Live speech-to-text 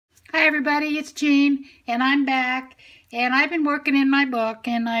everybody, it's Jean, and I'm back, and I've been working in my book,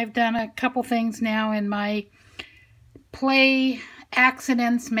 and I've done a couple things now in my Play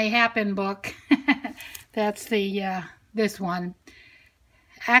Accidents May Happen book. That's the this one.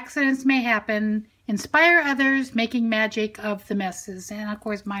 Accidents may happen, inspire others, making magic of the messes, and of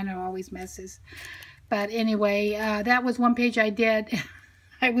course mine are always messes. But anyway, that was one page I did.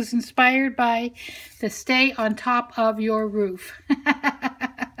 I was inspired by the stay on top of your roof.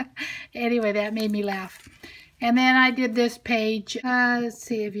 Anyway, that made me laugh. And then I did this page. Let's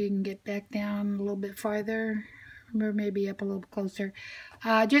see if you can get back down a little bit farther, or maybe up a little closer.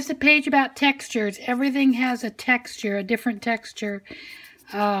 Just a page about textures. Everything has a texture, a different texture.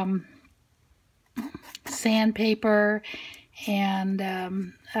 Sandpaper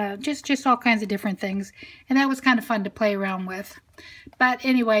and just all kinds of different things. And that was kind of fun to play around with. But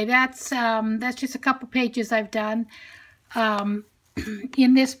anyway, that's just a couple pages I've done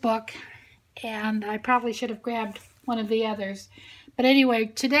in this book, and I probably should have grabbed one of the others. But anyway,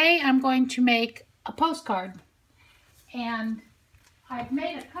 today I'm going to make a postcard, and I've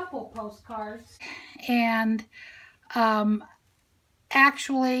made a couple postcards, and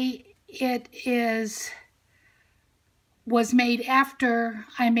actually it was made after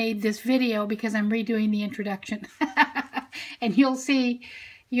I made this video because I'm redoing the introduction. And you'll see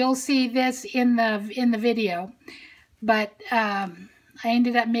this in the video, but I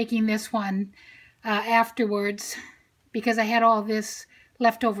ended up making this one afterwards because I had all this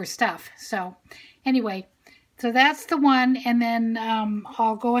leftover stuff. So anyway, so that's the one, and then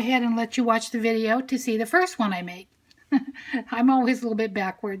I'll go ahead and let you watch the video to see the first one I made. I'm always a little bit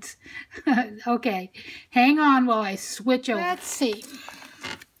backwards. Okay, hang on while I switch over. Let's see.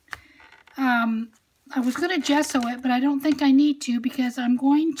 I was going to gesso it, but I don't think I need to because I'm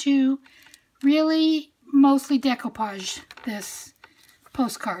going to really mostly decoupage this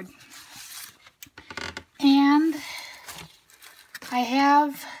postcard. And I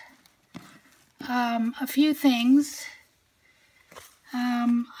have a few things.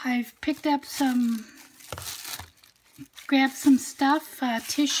 I've picked up grabbed some stuff,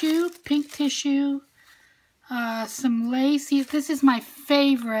 tissue, pink tissue, some lace. This is my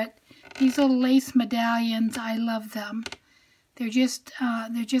favorite. These little lace medallions, I love them. They're just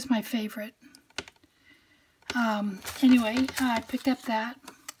my favorite. Anyway, I picked up that.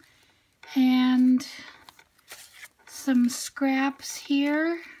 And some scraps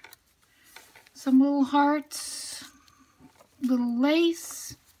here. Some little hearts, little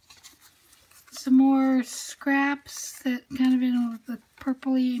lace. Some more scraps that kind of in the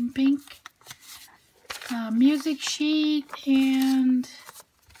purpley and pink. Music sheet and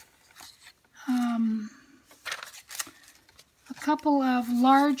a couple of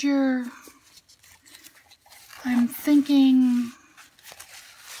larger, I'm thinking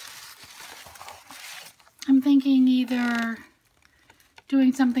either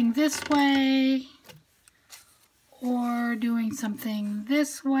doing something this way or doing something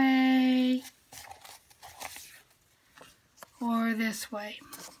this way or this way.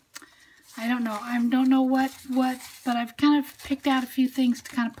 I don't know. I don't know what, but I've kind of picked out a few things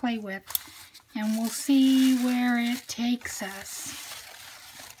to kind of play with. And we'll see where it takes us.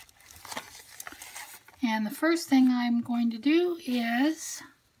 And the first thing I'm going to do is...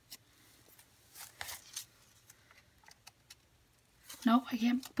 Nope, I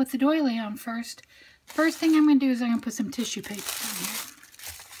can't put the doily on first. First thing I'm going to do is I'm going to put some tissue paper on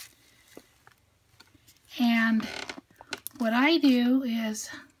here. And what I do is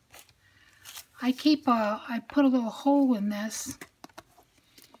I put a little hole in this,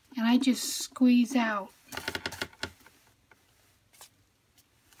 and I just squeeze out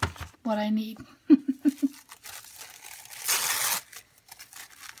what I need.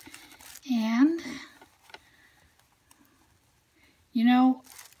 And, you know,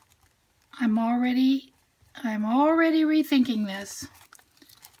 I'm already rethinking this.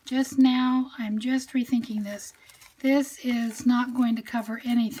 Just now, I'm just rethinking this. This is not going to cover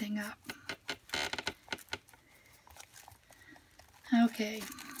anything up. Okay.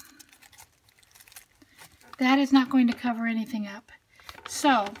 That is not going to cover anything up.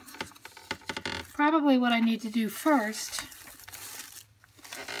 So, probably what I need to do first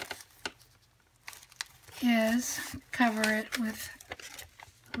is cover it with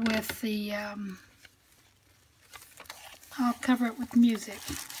the, I'll cover it with music.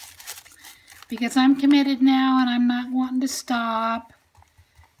 Because I'm committed now and I'm not wanting to stop.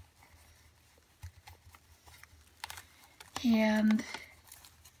 And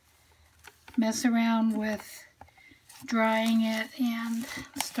mess around with drying it and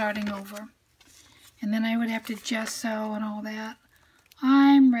starting over. And then I would have to gesso and all that.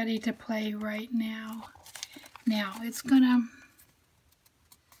 I'm ready to play right now. Now it's gonna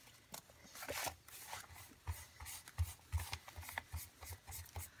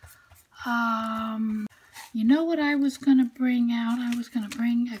you know what I was gonna bring out? I was gonna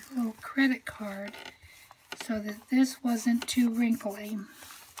bring a little credit card so that this wasn't too wrinkly.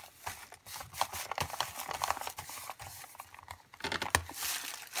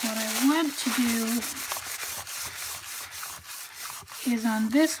 What I want to do is on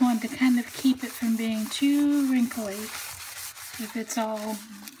this one to kind of keep it from being too wrinkly if it's all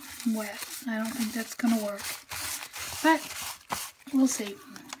wet. I don't think that's going to work, but we'll see.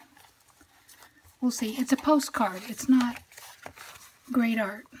 We'll see. It's a postcard. It's not great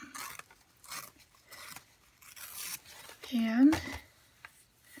art. And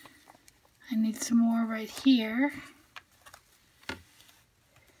I need some more right here.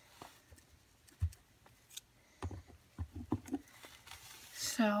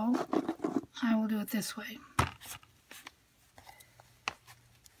 So I will do it this way.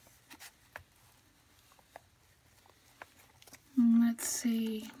 Let's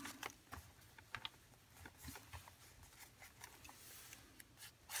see.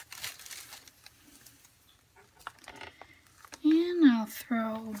 And I'll throw.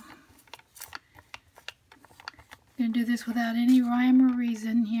 I'm going to do this without any rhyme or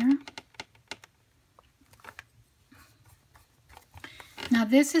reason here. Now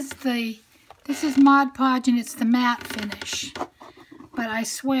this is Mod Podge and it's the matte finish, but I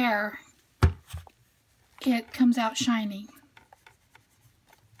swear it comes out shiny.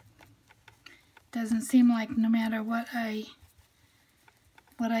 Doesn't seem like no matter what I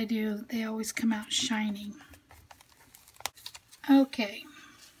do, they always come out shiny. Okay.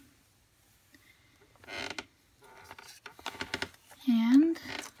 And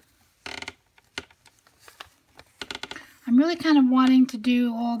I'm really kind of wanting to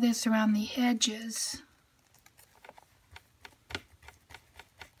do all this around the edges.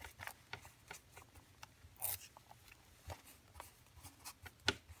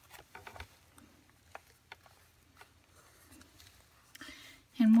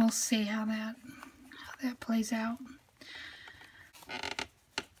 And we'll see how that plays out.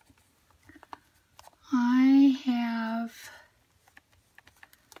 I have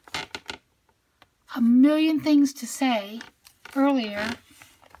a million things to say earlier,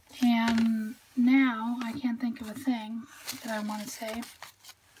 and now I can't think of a thing that I want to say.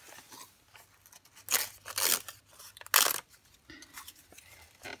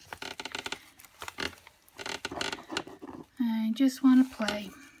 I just want to play.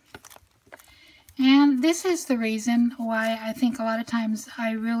 And this is the reason why I think a lot of times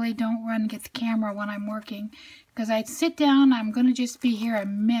I really don't run and get the camera when I'm working, because I sit down, I'm going to just be here a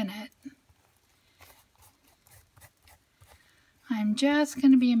minute. I'm just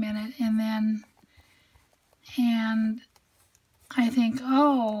going to be a minute, and I think,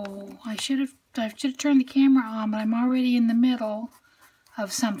 oh, I should have turned the camera on, but I'm already in the middle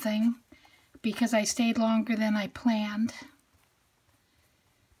of something because I stayed longer than I planned.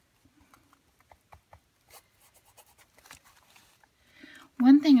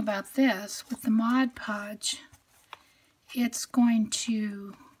 One thing about this, with the Mod Podge, it's going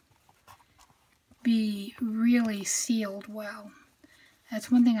to be really sealed well. That's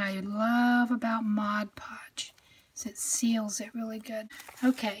one thing I love about Mod Podge, is it seals it really good.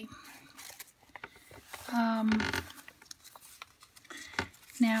 Okay.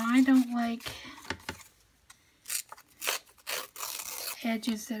 Now I don't like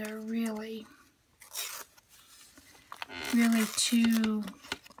edges that are really too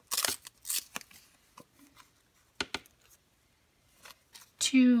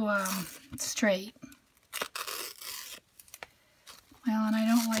straight. Well, and I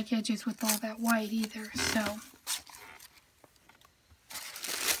don't like edges with all that white either, so.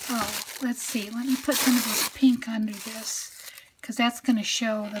 Oh, let's see. Let me put some of this pink under this, because that's going to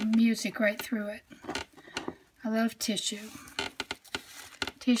show the music right through it. I love tissue.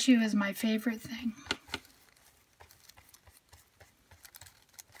 Tissue is my favorite thing.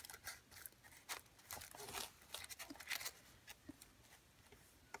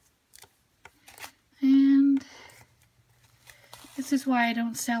 And this is why I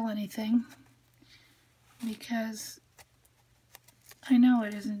don't sell anything, because I know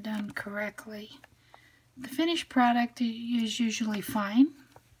it isn't done correctly. The finished product is usually fine,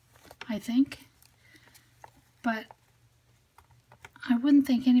 I think, but I wouldn't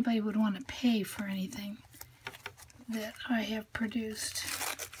think anybody would want to pay for anything that I have produced.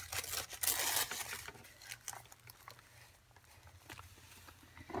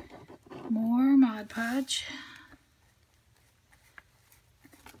 More Mod Podge.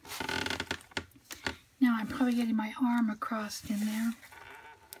 Now I'm probably getting my arm across in there.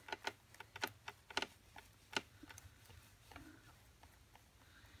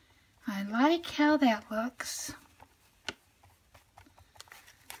 I like how that looks.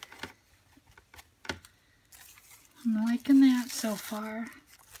 I'm liking that so far.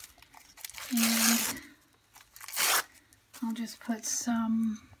 And I'll just put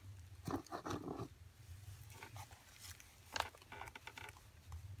some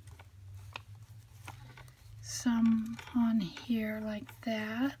on here like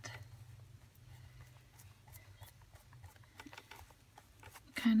that.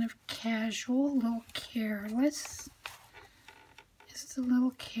 Kind of casual, a little careless. Just a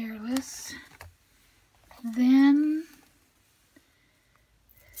little careless. Then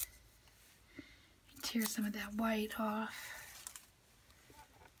tear some of that white off.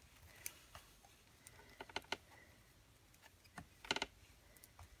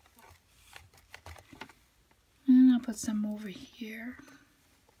 And I'll put some over here.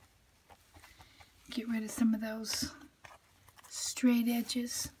 Get rid of some of those straight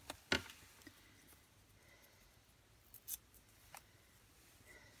edges.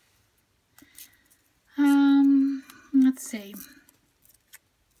 Let's see.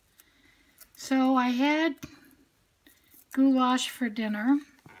 So I had goulash for dinner,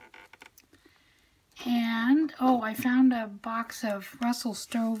 and oh, I found a box of Russell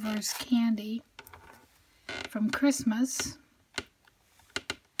Stover's candy from Christmas,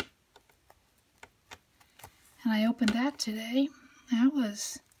 and I opened that today. That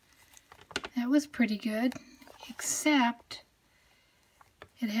was pretty good, except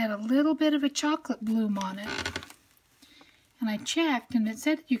it had a little bit of a chocolate bloom on it. And I checked, and it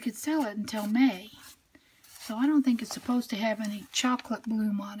said you could sell it until May. So I don't think it's supposed to have any chocolate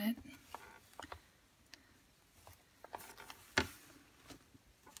bloom on it.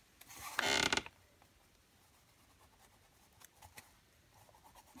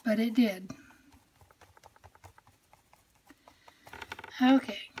 But it did.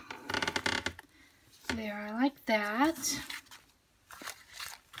 Okay. There, I like that.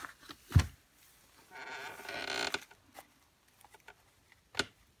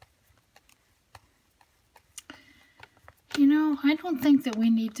 You know, I don't think that we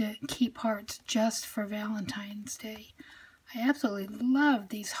need to keep hearts just for Valentine's Day. I absolutely love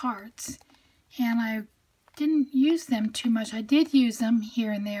these hearts, and I didn't use them too much. I did use them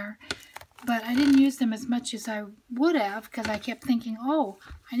here and there, but I didn't use them as much as I would have because I kept thinking, oh,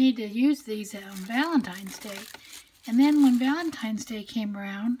 I need to use these on Valentine's Day. And then when Valentine's Day came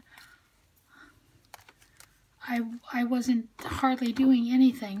around, I wasn't hardly doing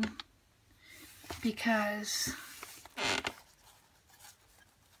anything because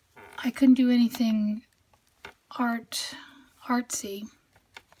I couldn't do anything artsy.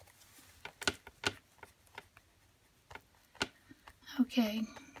 Okay,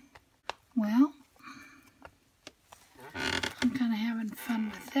 well, I'm kind of having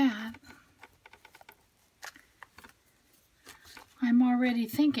fun with that. I'm already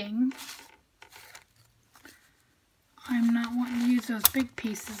thinking I'm not wanting to use those big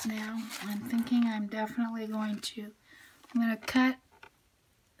pieces now. I'm thinking I'm definitely going to cut.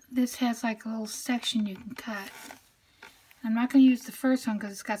 This has like a little section you can cut. I'm not going to use the first one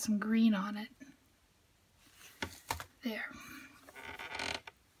because it's got some green on it. There.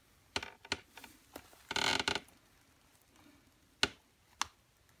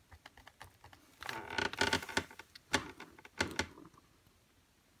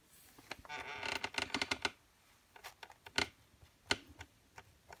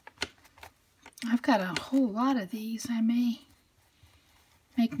 I've got a whole lot of these. I may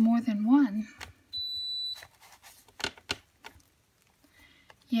make more than one.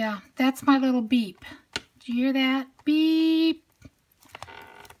 Yeah, that's my little beep. Did you hear that? Beep.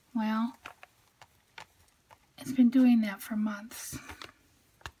 Well, it's been doing that for months.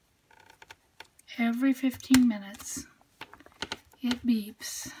 Every 15 minutes, it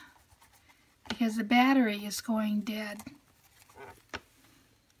beeps because the battery is going dead.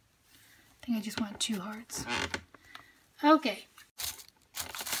 I think I just want 2 hearts. Okay.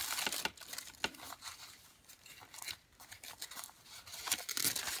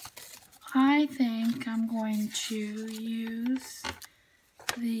 I think I'm going to use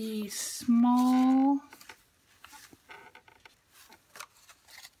the small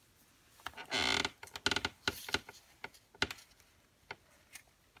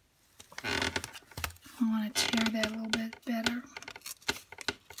I want to tear that a little bit better.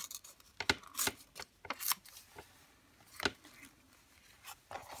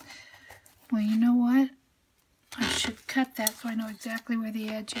 Well, you know what? I should cut that so I know exactly where the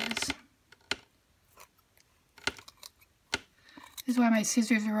edge is. This is why my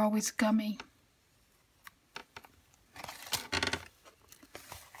scissors are always gummy.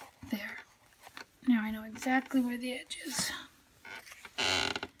 There. Now I know exactly where the edge is.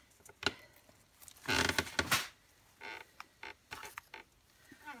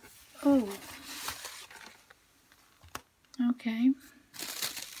 Oh. Okay.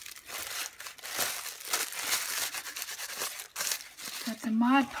 Got the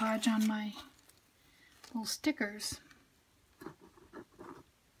Mod Podge on my little stickers.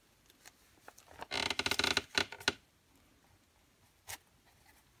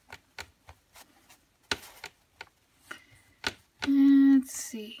 Let's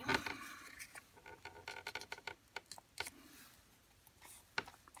see.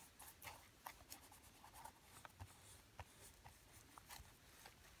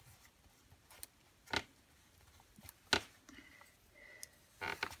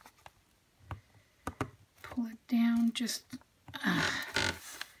 Pull it down just,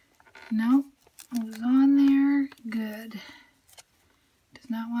 nope, it was on there, good. Does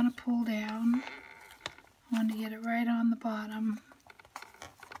not want to pull down. I want to get it right on the bottom.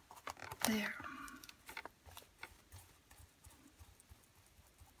 There.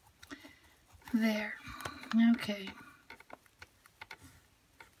 There. Okay.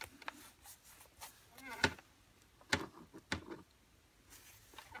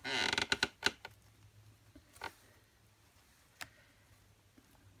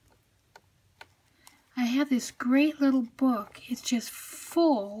 I have this great little book. It's just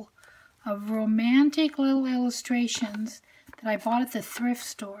full of romantic little illustrations that I bought at the thrift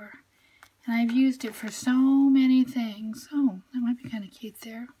store. And I've used it for so many things. Oh, that might be kind of cute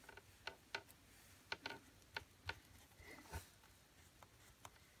there.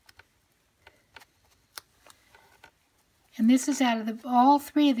 And this is out of all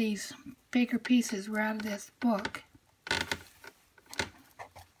three of these bigger pieces were out of this book.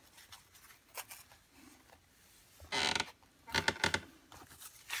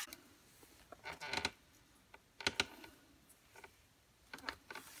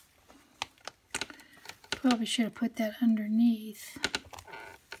 Probably should have put that underneath.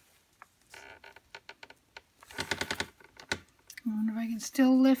 I wonder if I can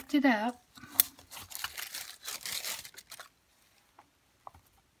still lift it up.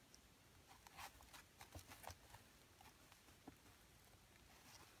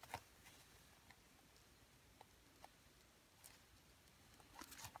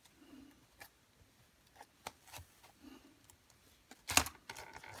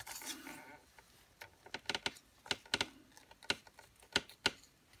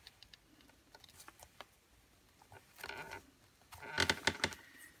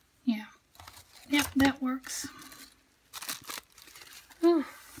 Yeah. Yep, that works. Whew.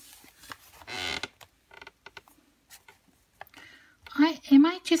 Am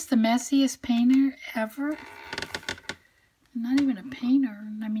I just the messiest painter ever? I'm not even a painter.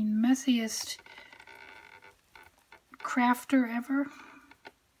 I mean, messiest crafter ever.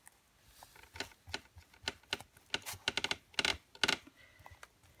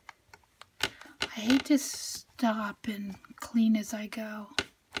 I hate to stop and clean as I go.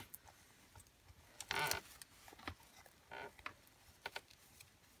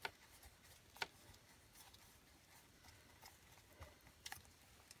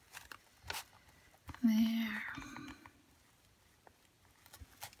 There.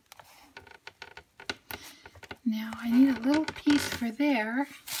 Now I need a little piece for there,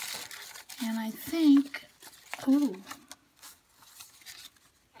 and I think, ooh,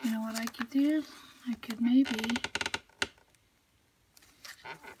 you know what I could do? I could maybe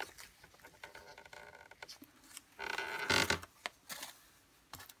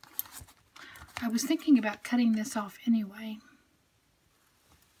I was thinking about cutting this off anyway.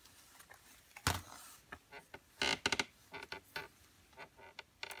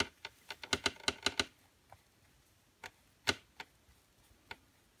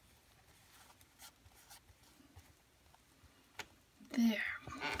 There.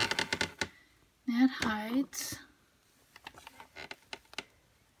 That hides.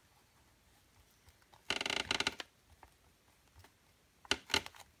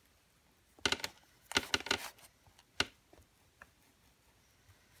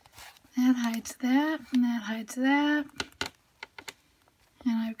 That hides that, and that hides that.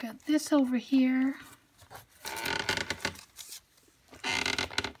 And I've got this over here.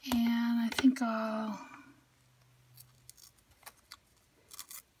 And I think I'll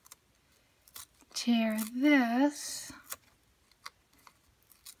tear this.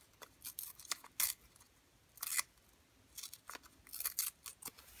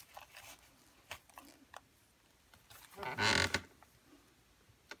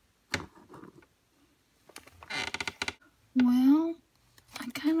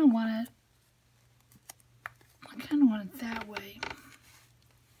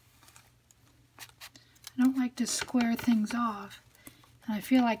 I don't like to square things off. And I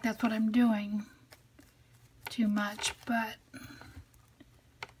feel like that's what I'm doing too much, but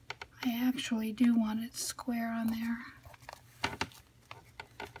I actually do want it square on there.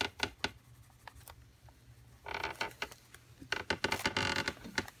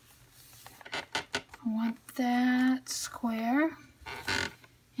 I want that square,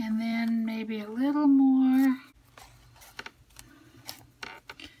 and then maybe a little more.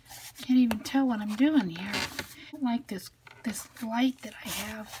 Can't even tell what I'm doing here. I don't like this light that I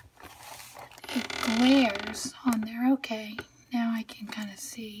have. It glares on there. Okay, now I can kind of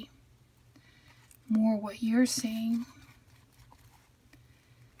see more what you're seeing.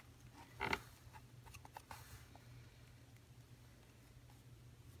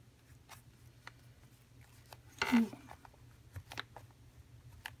 Ooh.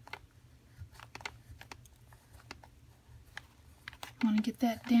 I want to get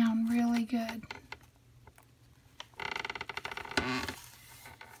that down really good.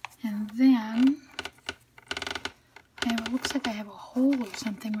 And then it looks like I have a hole or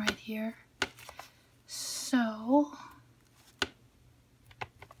something right here. So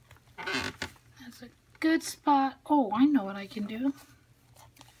that's a good spot. Oh, I know what I can do.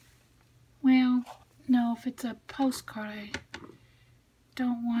 Well, no, if it's a postcard, I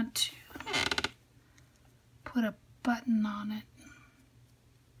don't want to put a button on it.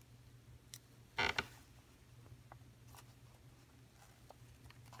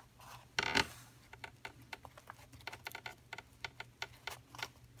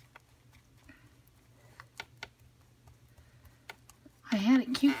 I had a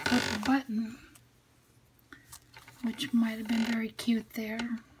cute purple button, which might have been very cute there.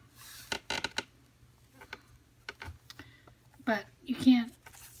 But you can't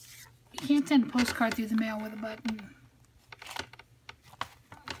send a postcard through the mail with a button.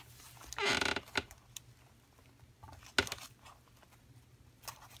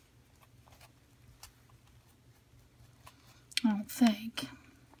 I don't think.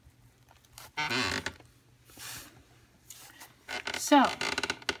 So,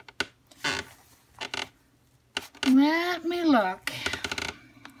 let me look.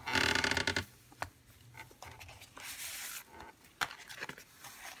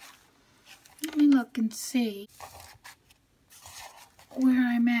 Let me look and see where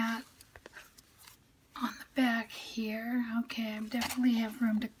I'm at on the back here. Okay, I definitely have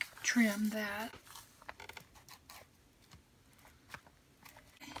room to trim that.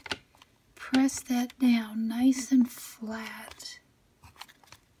 Press that down nice and flat.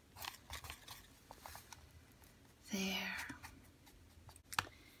 There.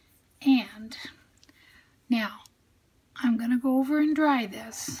 And now I'm going to go over and dry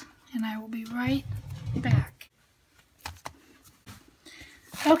this, and I will be right back.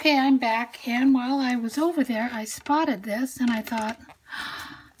 Okay, I'm back, and while I was over there, I spotted this, and I thought,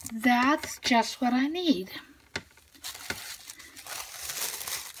 that's just what I need.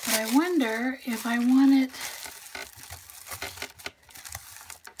 But I wonder if I want it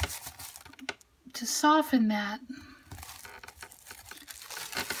to soften that.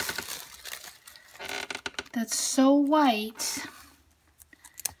 That's so white.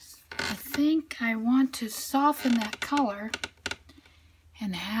 I think I want to soften that color.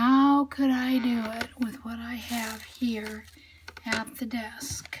 And how could I do it with what I have here at the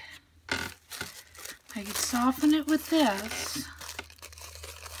desk? I could soften it with this.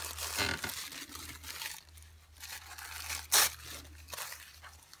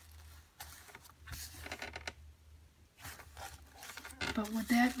 But would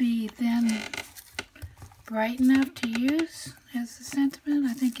that be then bright enough to use as a sentiment?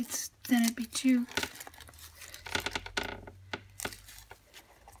 I think then it'd be too.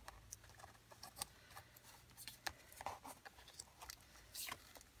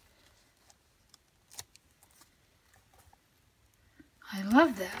 I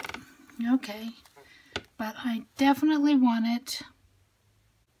love that. Okay, but I definitely want it.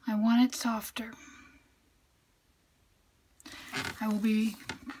 I want it softer. I will be.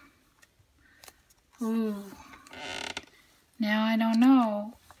 Ooh. Now I don't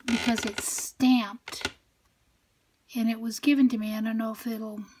know, because it's stamped and it was given to me. I don't know if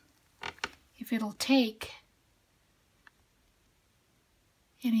it'll take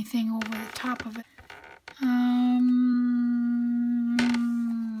anything over the top of it.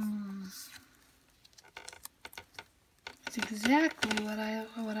 It's exactly what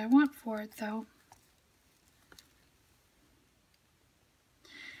I want for it, though.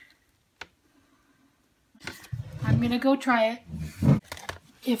 I'm gonna go try it.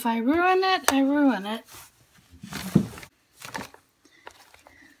 If I ruin it, I ruin it.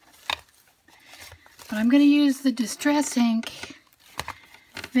 But I'm going to use the Distress Ink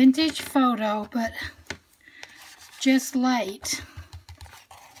Vintage Photo, but just light.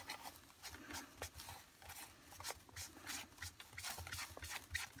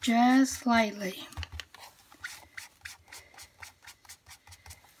 Just lightly.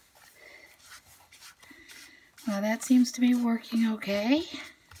 Well, that seems to be working okay.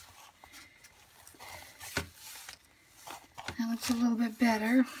 That looks a little bit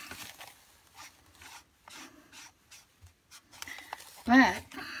better. But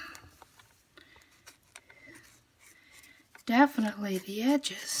definitely the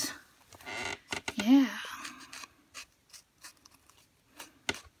edges. Yeah.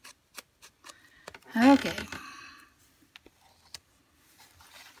 Okay.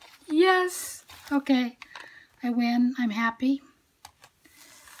 Yes. Okay. I win. I'm happy.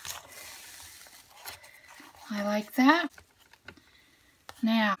 I like that.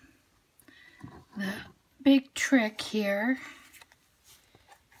 Now, the big trick here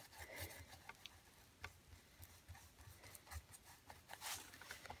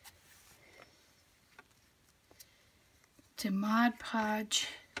to Mod Podge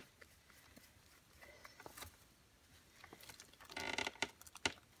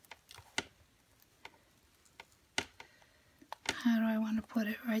how do I want to put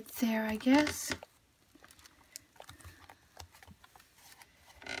it? Right there, I guess.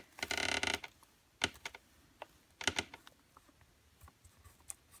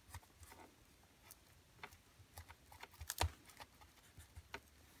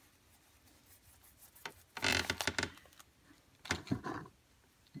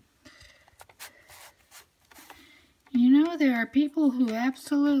 You know, there are people who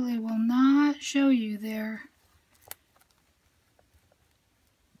absolutely will not show you their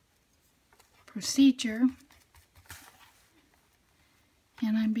procedure,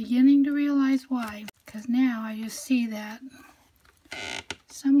 and I'm beginning to realize why, because now I just see that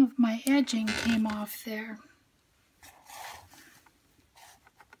some of my edging came off there.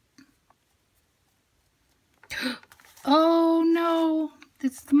 Oh no,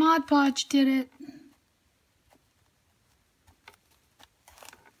 it's the Mod Podge did it.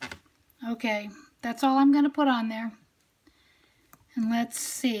 Okay, that's all I'm going to put on there. And let's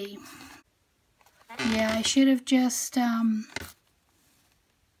see. Yeah, I should have just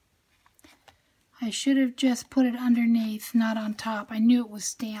put it underneath, not on top. I knew it was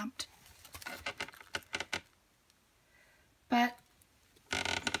stamped. But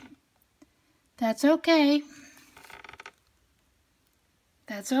that's okay.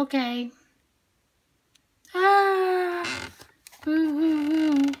 That's okay. Ah!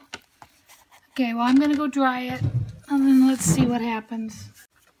 Boo-hoo-hoo. Okay, well, I'm going to go dry it, and then let's see what happens.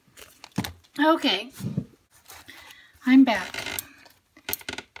 Okay, I'm back.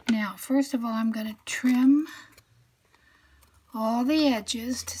 Now, first of all, I'm going to trim all the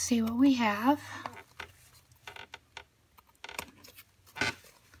edges to see what we have.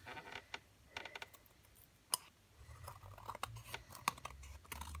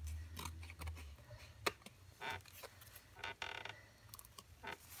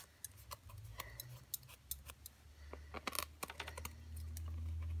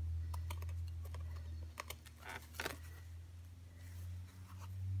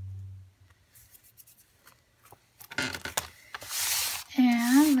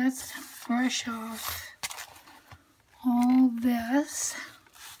 And let's brush off all this.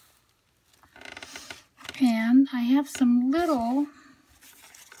 And I have some little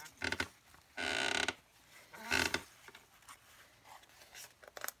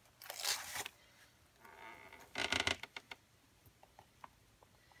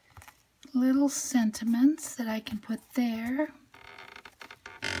sentiments that I can put there.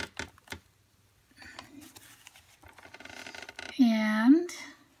 And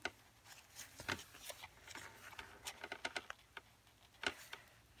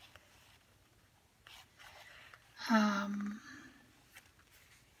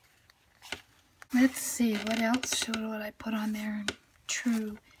let's see, what else should I put on there?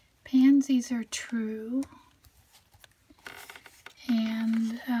 True. Pansies are true.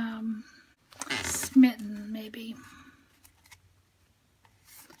 And smitten, maybe.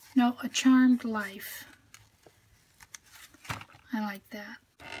 No, a charmed life. I like that.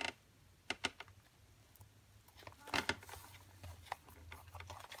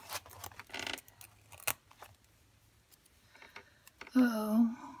 Uh-oh.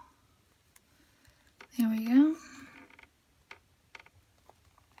 There we go.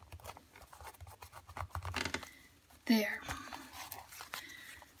 There.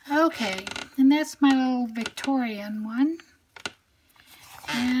 Okay, and that's my little Victorian one.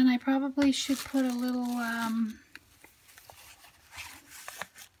 And I probably should put a little, I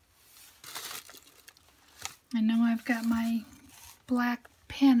know I've got my black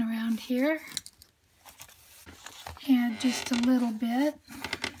pen around here. Add just a little bit.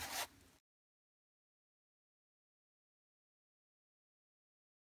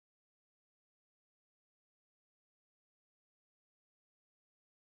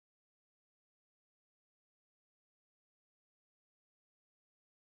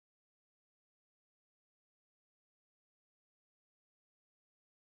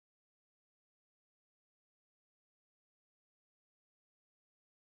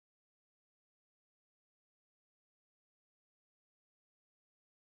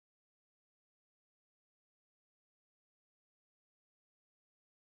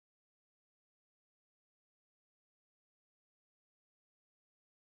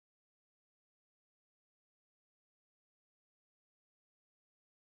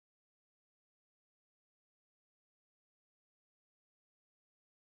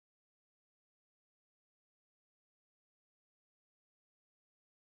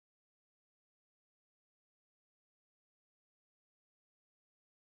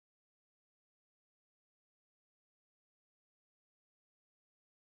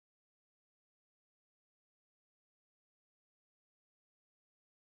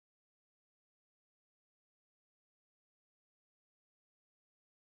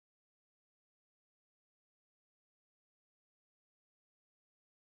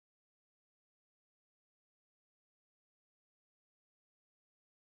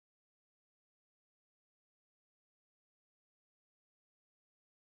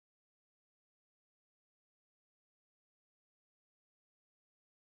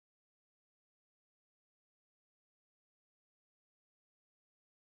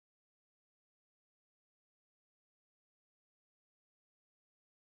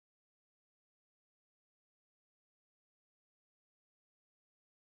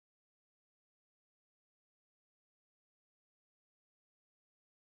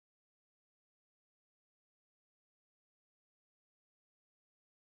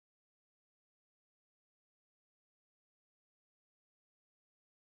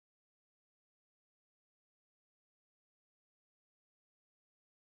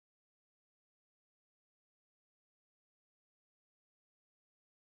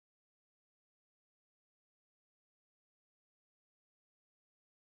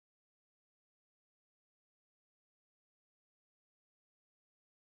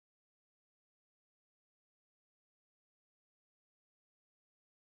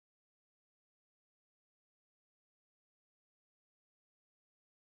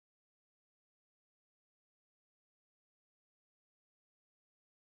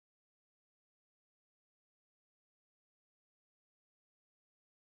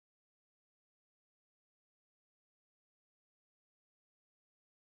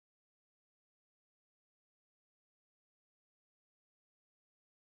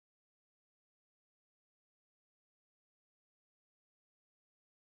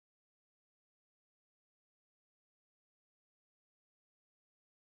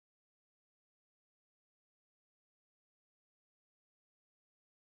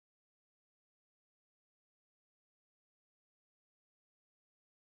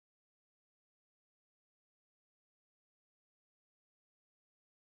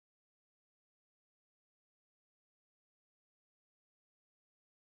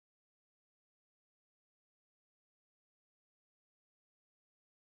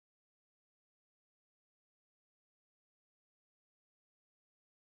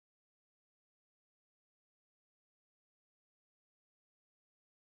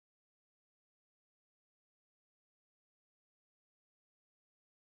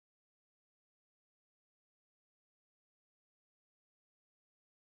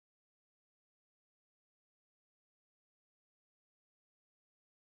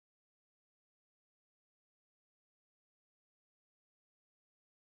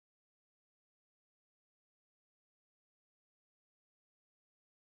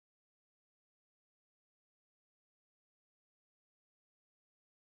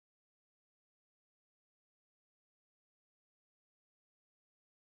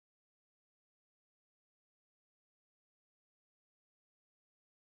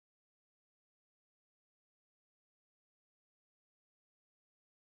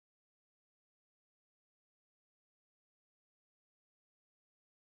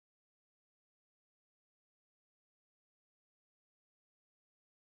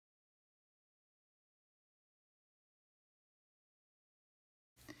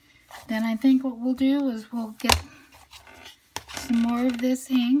 Then I think what we'll do is we'll get some more of this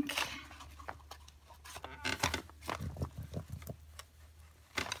ink.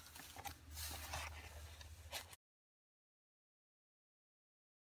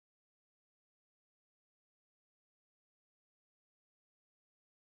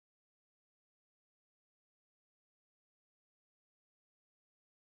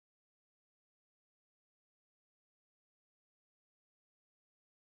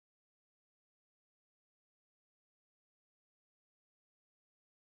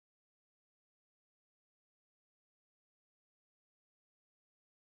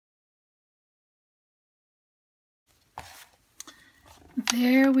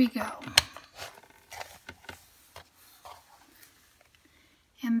 There we go.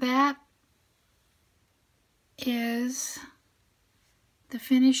 And that is the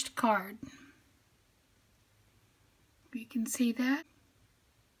finished card. You can see that.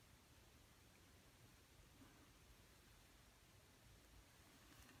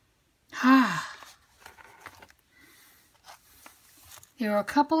 There were a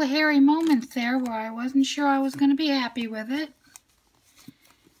couple of hairy moments there where I wasn't sure I was going to be happy with it.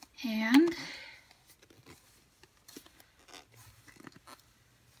 And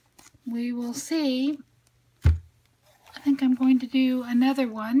we will see. I think I'm going to do another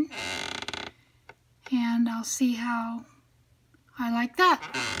one, and I'll see how I like that.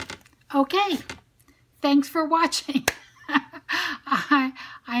 Okay, thanks for watching.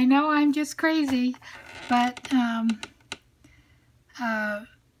 I know I'm just crazy, but I'm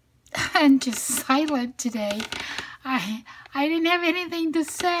just silent today. I didn't have anything to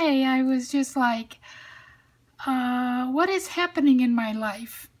say. I was just like, what is happening in my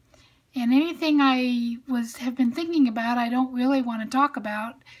life? And anything I have been thinking about, I don't really want to talk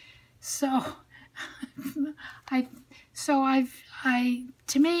about. So,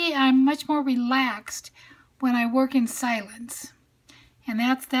 to me, I'm much more relaxed when I work in silence, and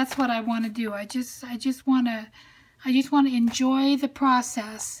that's what I want to do. I just want to enjoy the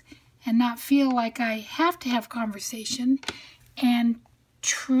process and not feel like I have to have conversation. And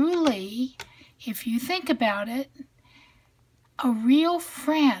truly, if you think about it, a real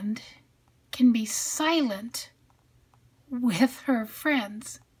friend can be silent with her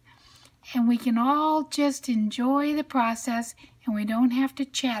friends, and we can all just enjoy the process, and we don't have to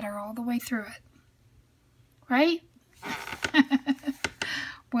chatter all the way through it, right?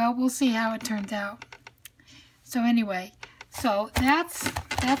 Well, we'll see how it turns out. So anyway, so that's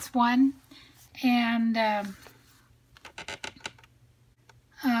one, and I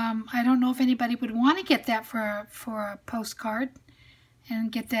don't know if anybody would want to get that for a postcard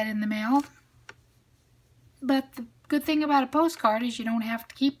and get that in the mail. But the good thing about a postcard is you don't have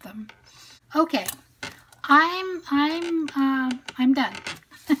to keep them. Okay, I'm done.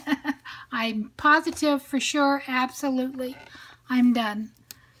 I'm positive for sure, absolutely. I'm done.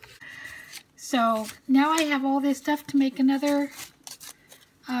 So now I have all this stuff to make another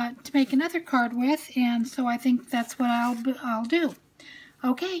card with, and so I think that's what I'll do.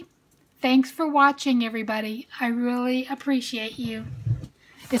 Okay, thanks for watching, everybody. I really appreciate you.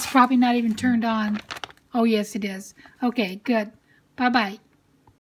 It's probably not even turned on. Oh, yes, it is. Okay, good. Bye-bye.